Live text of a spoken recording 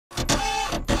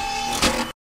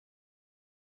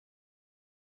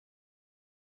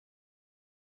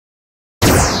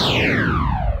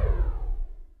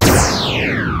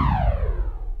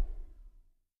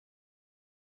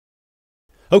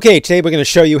Okay, today we're going to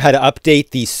show you how to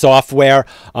update the software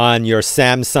on your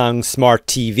Samsung Smart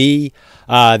TV.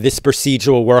 This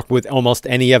procedure will work with almost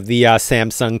any of the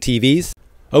Samsung TVs.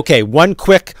 Okay, one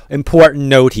quick important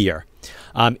note here.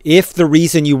 If the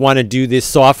reason you want to do this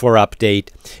software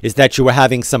update is that you are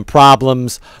having some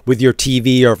problems with your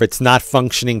TV or if it's not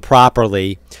functioning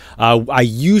properly, I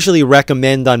usually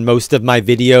recommend on most of my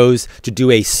videos to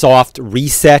do a soft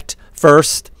reset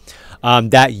first.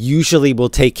 That usually will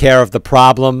take care of the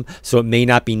problem, so it may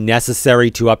not be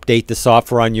necessary to update the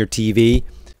software on your TV.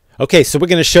 Okay, so we're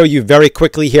going to show you very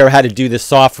quickly here how to do the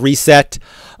soft reset,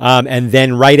 and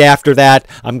then right after that,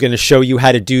 I'm going to show you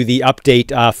how to do the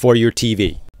update for your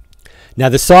TV. Now,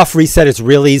 the soft reset is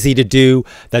real easy to do.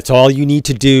 That's all you need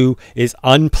to do is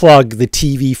unplug the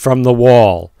TV from the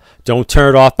wall. Don't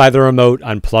turn it off by the remote.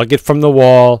 Unplug it from the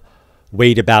wall.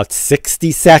 Wait about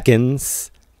 60 seconds.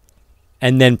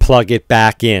 And then plug it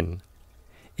back in.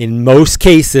 In most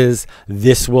cases,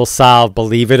 this will solve,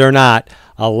 believe it or not,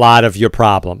 a lot of your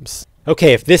problems.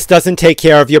 Okay, if this doesn't take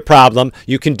care of your problem,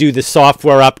 you can do the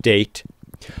software update.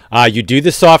 You do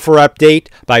the software update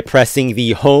by pressing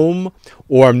the Home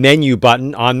or Menu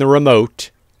button on the remote.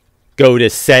 Go to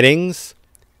Settings,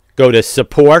 go to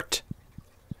Support,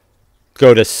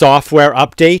 go to Software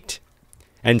Update,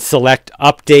 and select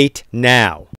Update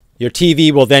Now. Your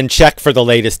TV will then check for the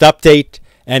latest update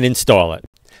and install it.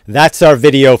 That's our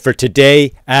video for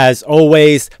today. As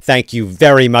always, thank you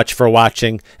very much for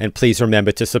watching, and please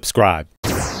remember to subscribe.